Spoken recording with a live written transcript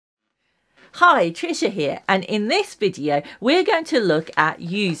Hi, Trisha here, and in this video we're going to look at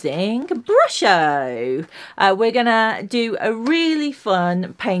using Brusho. We're going to do a really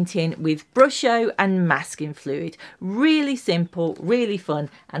fun painting with Brusho and masking fluid. Really simple, really fun,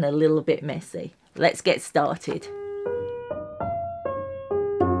 and a little bit messy. Let's get started.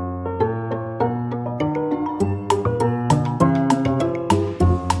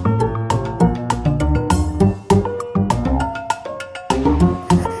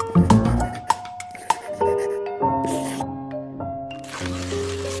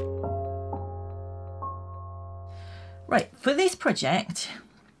 Right, for this project,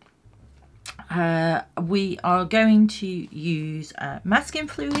 we are going to use masking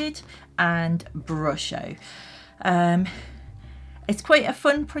fluid and Brusho. It's quite a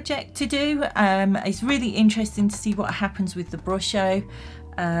fun project to do. It's really interesting to see what happens with the Brusho,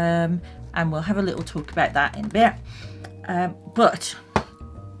 and we'll have a little talk about that in a bit. But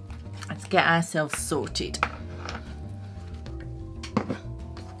let's get ourselves sorted.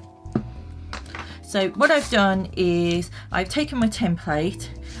 So what I've done is I've taken my template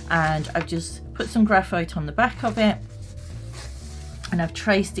and I've just put some graphite on the back of it and I've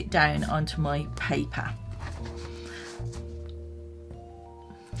traced it down onto my paper.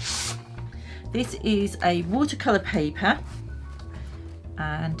 This is a watercolour paper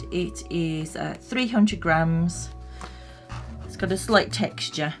and it is 300 grams. It's got a slight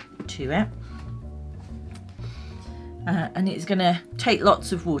texture to it. And it's going to take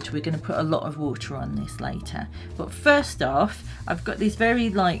lots of water. We're going to put a lot of water on this later. But first off, I've got this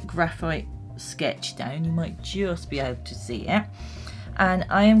very light graphite sketch down. You might just be able to see it. And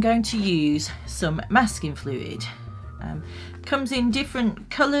I am going to use some masking fluid. Comes in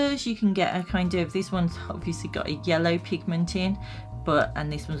different colours. You can get a kind of, this one's obviously got a yellow pigment in,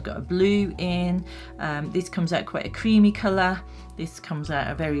 and this one's got a blue in. This comes out quite a creamy colour. This comes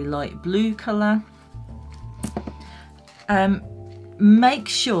out a very light blue colour. Make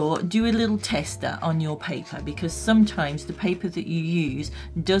sure, do a little tester on your paper, because sometimes the paper that you use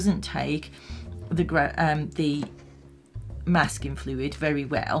doesn't take the masking fluid very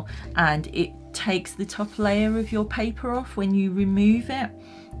well, and it takes the top layer of your paper off when you remove it.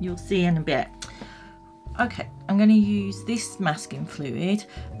 You'll see in a bit. Okay, I'm going to use this masking fluid.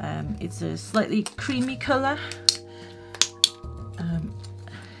 It's a slightly creamy colour.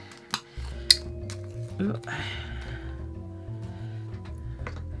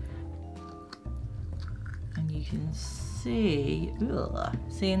 You can see,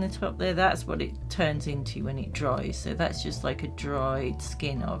 see in the top there, that's what it turns into when it dries. So that's just like a dried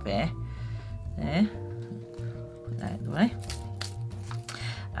skin of it. There, put that out of the way.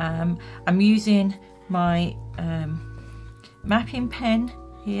 I'm using my mapping pen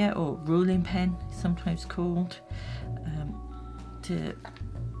here, or ruling pen sometimes called, to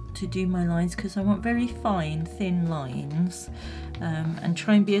do my lines, because I want very fine, thin lines, and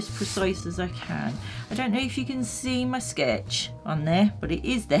try and be as precise as I can. I don't know if you can see my sketch on there, but it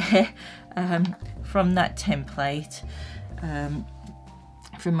is there from that template,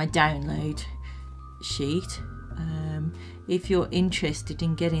 from my download sheet. If you're interested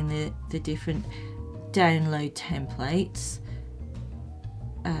in getting the different download templates,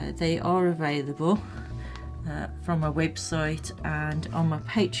 they are available from my website and on my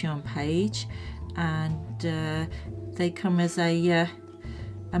Patreon page, and they come as a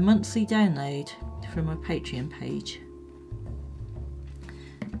monthly download from my Patreon page.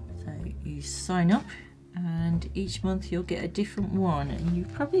 So you sign up and each month you'll get a different one, and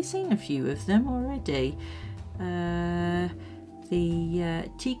you've probably seen a few of them already. The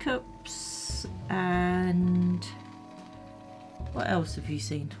teacups, and what else have you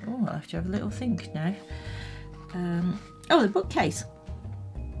seen? Oh, I'll have to have a little think now. Oh, the bookcase.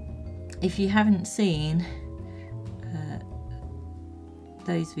 If you haven't seen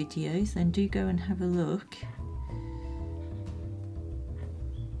those videos, then do go and have a look.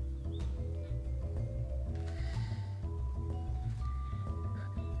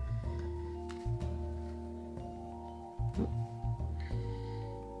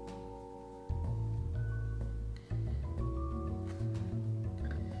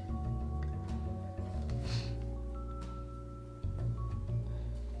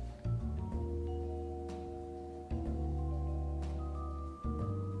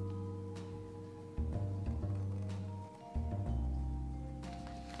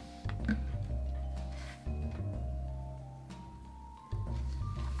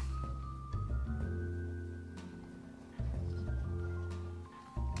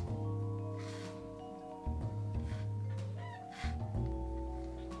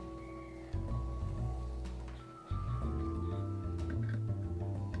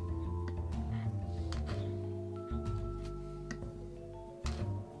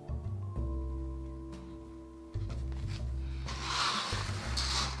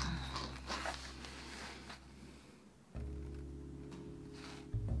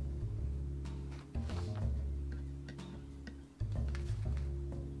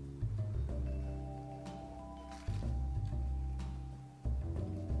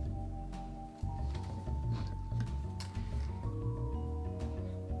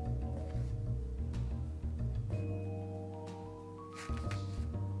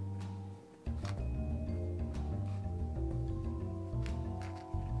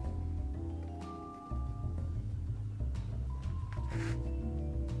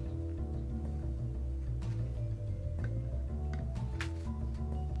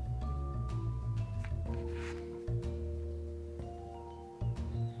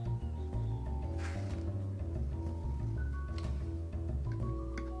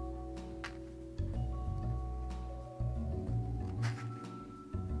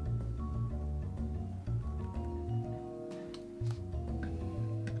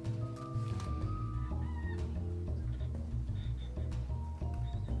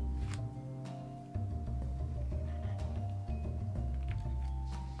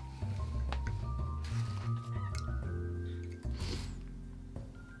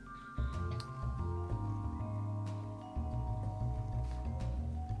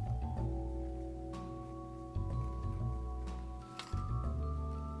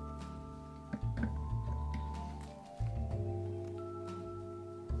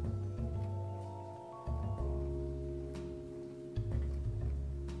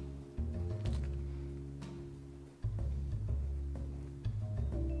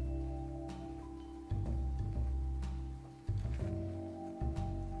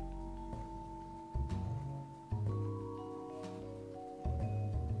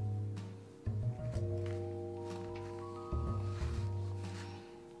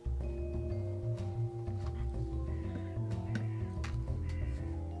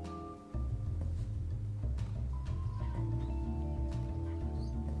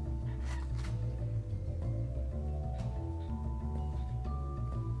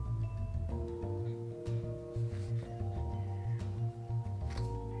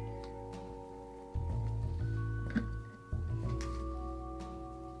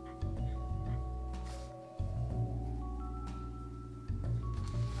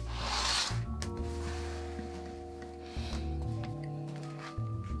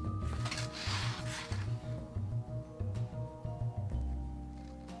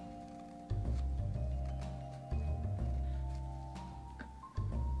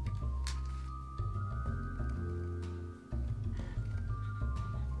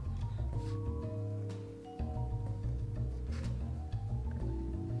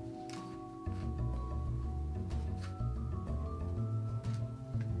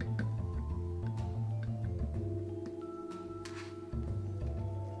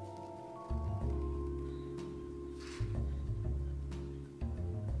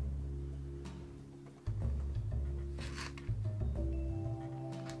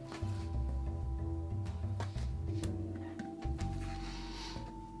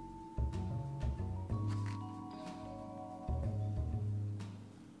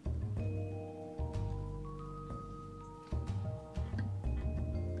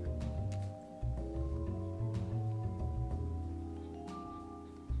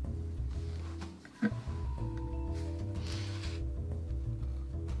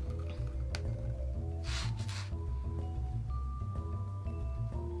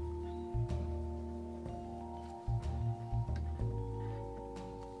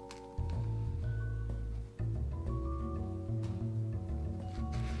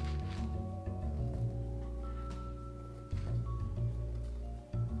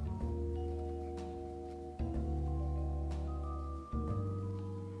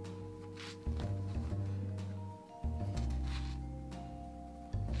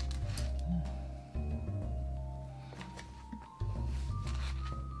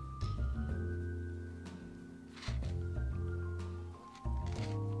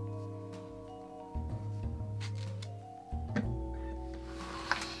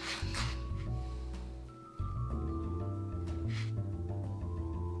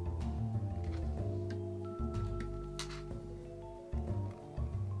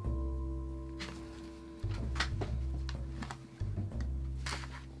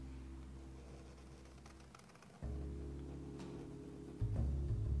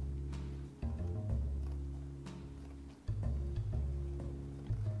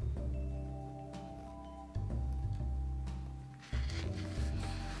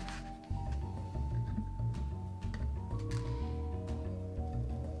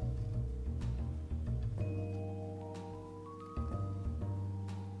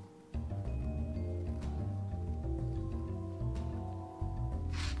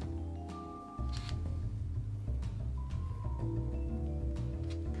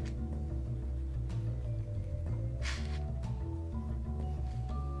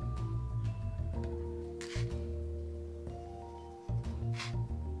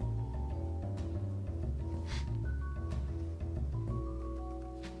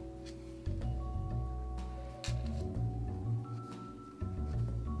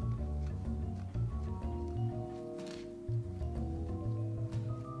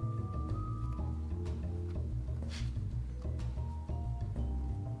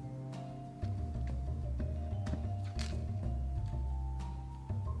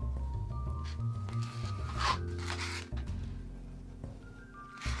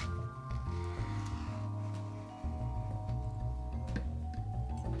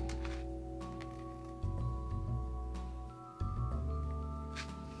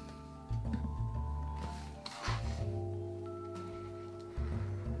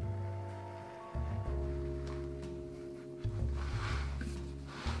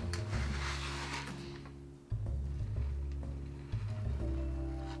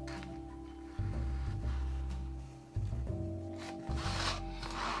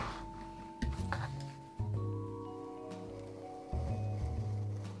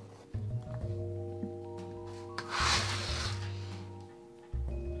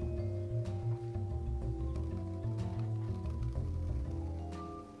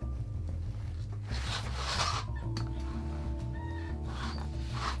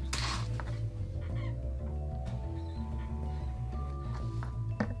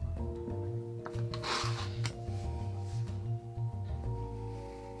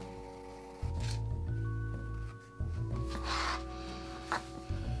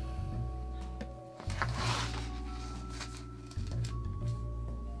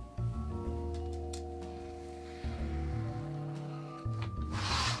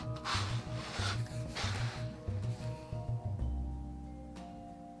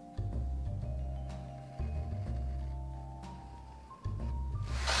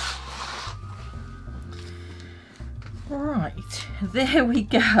 Right, there we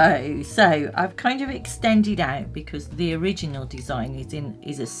go. So I've kind of extended out because the original design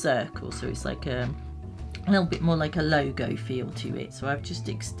is a circle, so it's like a little bit more like a logo feel to it. So I've just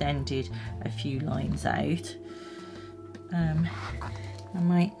extended a few lines out. I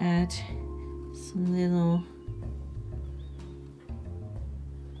might add some little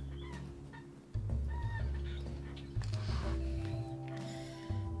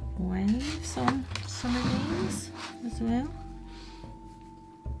waves on some of these as well.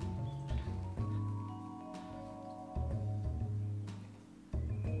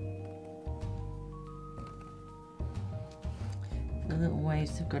 The little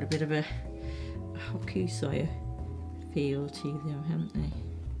waves have got a bit of a hokusai feel to them, haven't they?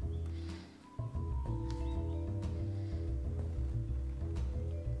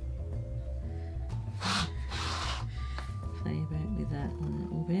 Play about with that a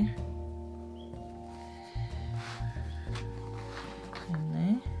little bit. In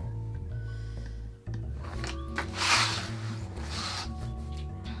there.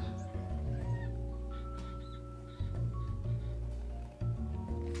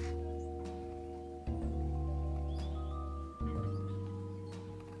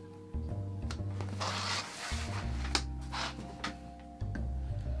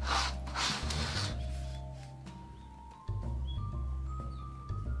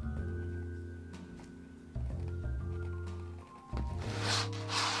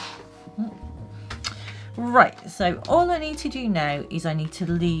 Right, so all I need to do now is I need to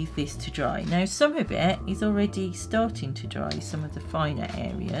leave this to dry. Now some of it is already starting to dry, some of the finer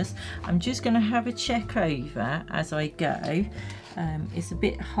areas. I'm just going to have a check over as I go. It's a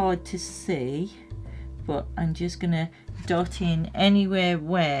bit hard to see, but I'm just going to dot in anywhere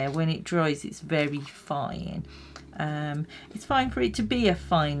where when it dries it's very fine. It's fine for it to be a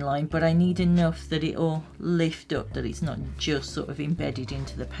fine line, but I need enough that it will lift up, that it's not just sort of embedded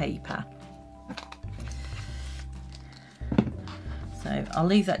into the paper. So I'll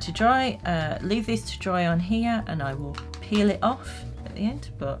leave that to dry, leave this to dry on here, and I will peel it off at the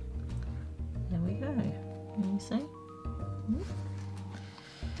end, but there we go, can you see?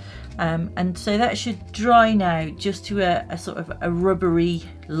 And so that should dry now just to a sort of a rubbery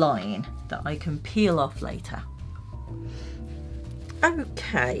line that I can peel off later.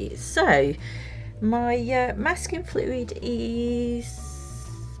 Okay, so my masking fluid is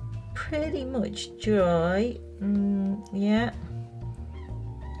pretty much dry. Yeah,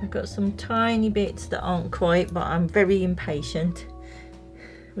 I've got some tiny bits that aren't quite, but I'm very impatient,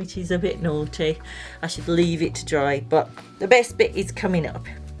 which is a bit naughty. I should leave it to dry, but the best bit is coming up.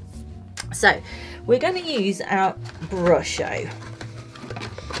 So we're going to use our Brusho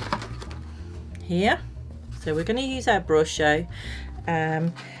here. So we're going to use our Brusho.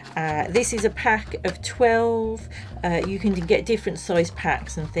 This is a pack of 12. You can get different size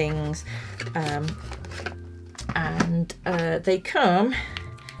packs and things, and they come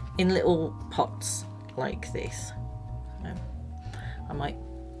in little pots like this.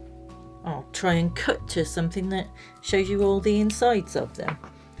 I'll try and cut to something that shows you all the insides of them.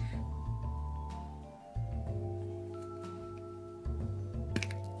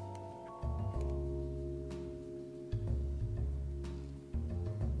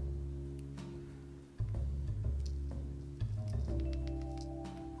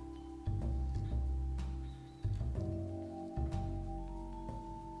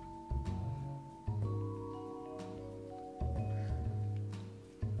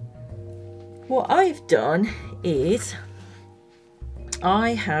 What I've done is I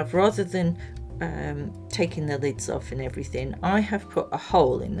have, rather than taking the lids off and everything, I have put a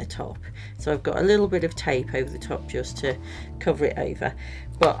hole in the top. So I've got a little bit of tape over the top just to cover it over,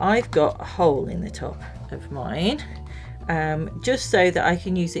 but I've got a hole in the top of mine, just so that I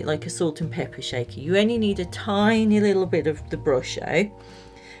can use it like a salt and pepper shaker. You only need a tiny little bit of the Brusho,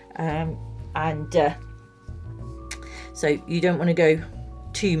 so you don't want to go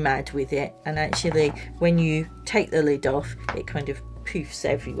too mad with it, and actually when you take the lid off it kind of poofs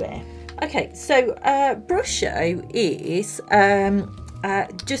everywhere. Okay, so Brusho is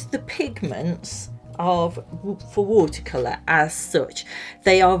just the pigments for watercolour as such.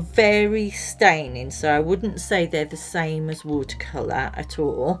 They are very staining, so I wouldn't say they're the same as watercolour at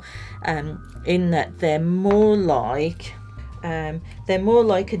all, in that they're more like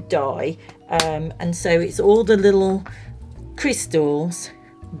a dye, and so it's all the little crystals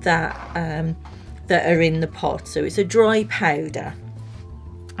that are in the pot. So it's a dry powder,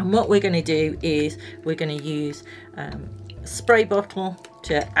 and what we're going to do is we're going to use a spray bottle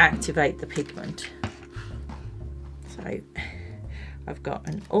to activate the pigment. So I've got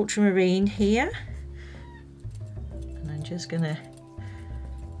an ultramarine here, and I'm just gonna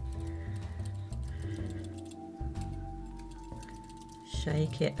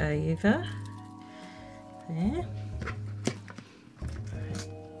shake it over there.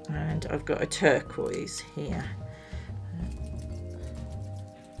 And I've got a turquoise here.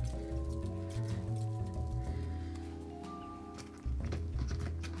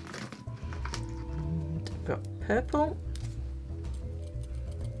 And I've got purple.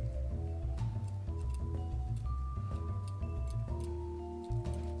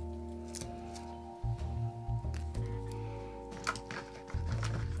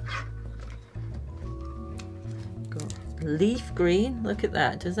 Leaf green, look at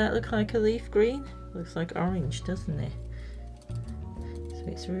that. Does that look like a leaf green? Looks like orange, doesn't it? So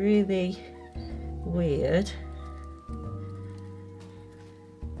it's really weird.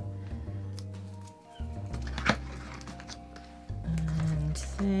 And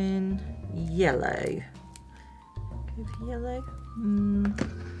then yellow. Go for yellow.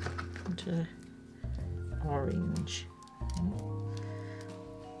 Into orange.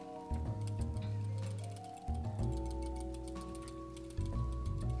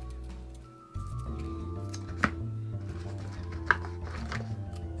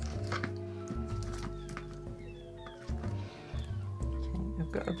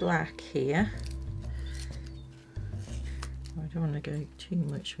 Got a black here. I don't want to go too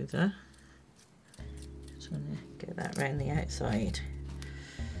much with that. Just want to get that around the outside.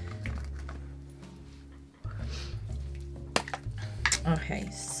 Okay,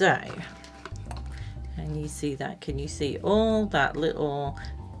 so can you see that? Can you see all that little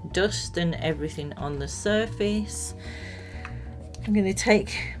dust and everything on the surface? I'm going to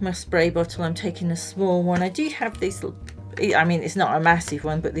take my spray bottle. I'm taking a small one. I do have this, I mean, it's not a massive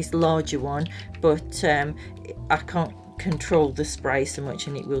one, but this larger one, but I can't control the spray so much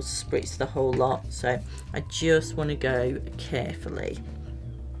and it will spritz the whole lot, so I just want to go carefully.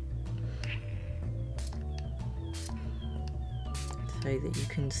 So that you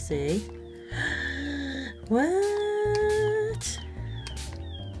can see. What?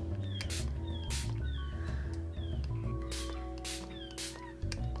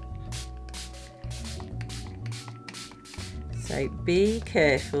 So be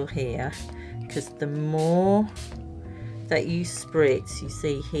careful here, because the more that you spritz, you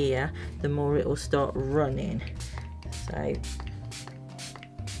see here, the more it will start running. So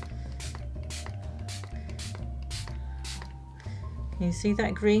can you see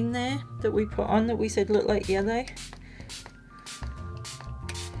that green there that we put on that we said looked like yellow?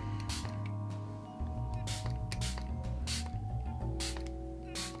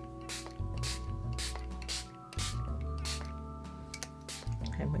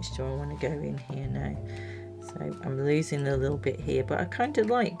 How much do I want to go in here now? So I'm losing a little bit here, but I kind of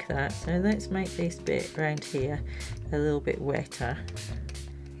like that. So let's make this bit around here a little bit wetter.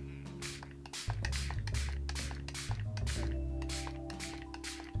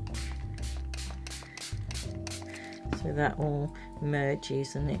 So that all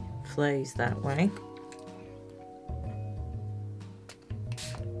merges and it flows that way.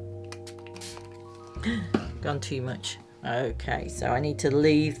 Gone too much. Okay, so I need to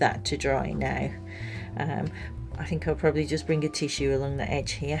leave that to dry now. I think I'll probably just bring a tissue along the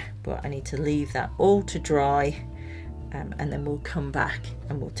edge here, but I need to leave that all to dry, and then we'll come back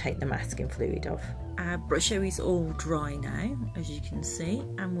and we'll take the masking fluid off. Our Brusho is all dry now, as you can see,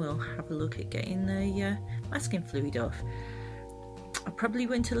 and we'll have a look at getting the masking fluid off. I probably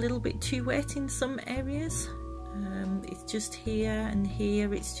went a little bit too wet in some areas. It's just here and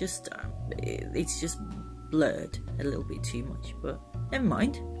here, it's just blurred a little bit too much, but never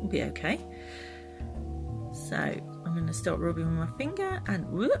mind, it'll be okay. So I'm going to start rubbing with my finger, and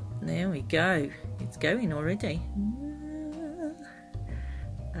whoop, there we go, it's going already.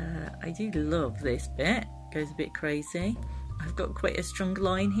 I do love this bit, it goes a bit crazy. I've got quite a strong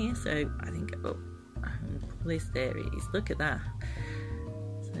line here, so I think, oh, this, there it is, look at that.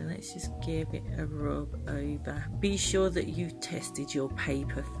 So let's just give it a rub over. Be sure that you've tested your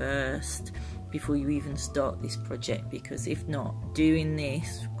paper first before you even start this project, because if not, doing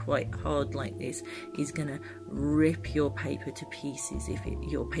this quite hard like this is going to rip your paper to pieces if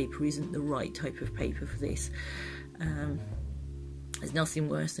your paper isn't the right type of paper for this. There's nothing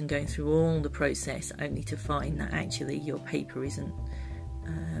worse than going through all the process only to find that actually your paper isn't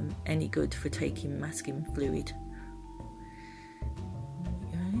any good for taking masking fluid.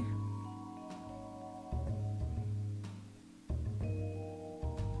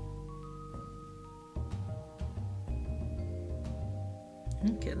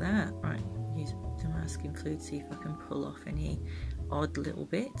 Look at that. Right, use the masking fluid, see if I can pull off any odd little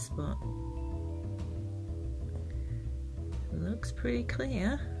bits, but looks pretty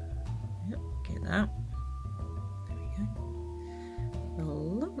clear. Yep, get that. There we go.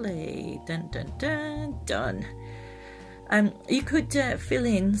 Lovely. Dun dun dun done. You could fill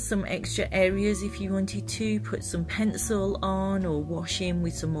in some extra areas if you wanted to, put some pencil on or wash in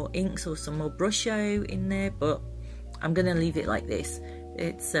with some more inks or some more Brusho in there, but I'm going to leave it like this.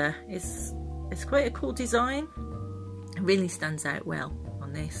 It's quite a cool design. It really stands out well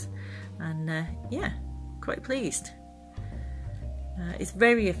on this, and yeah, quite pleased. It's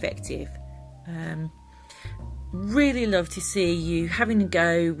very effective. Really love to see you having a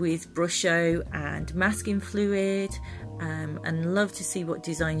go with Brusho and masking fluid, and love to see what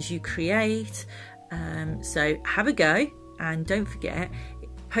designs you create. So have a go, and don't forget,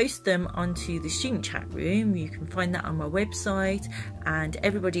 post them onto the student chat room. You can find that on my website, and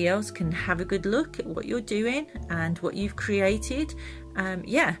everybody else can have a good look at what you're doing and what you've created.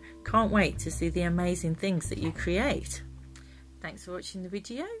 Yeah, can't wait to see the amazing things that you create. Thanks for watching the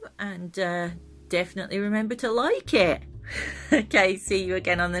video, and definitely remember to like it. Okay, see you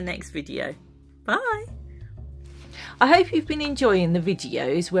again on the next video. Bye. I hope you've been enjoying the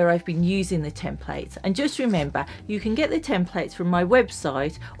videos where I've been using the templates, and just remember, you can get the templates from my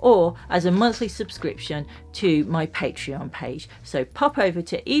website or as a monthly subscription to my Patreon page. So pop over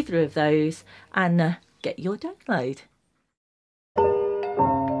to either of those and get your download.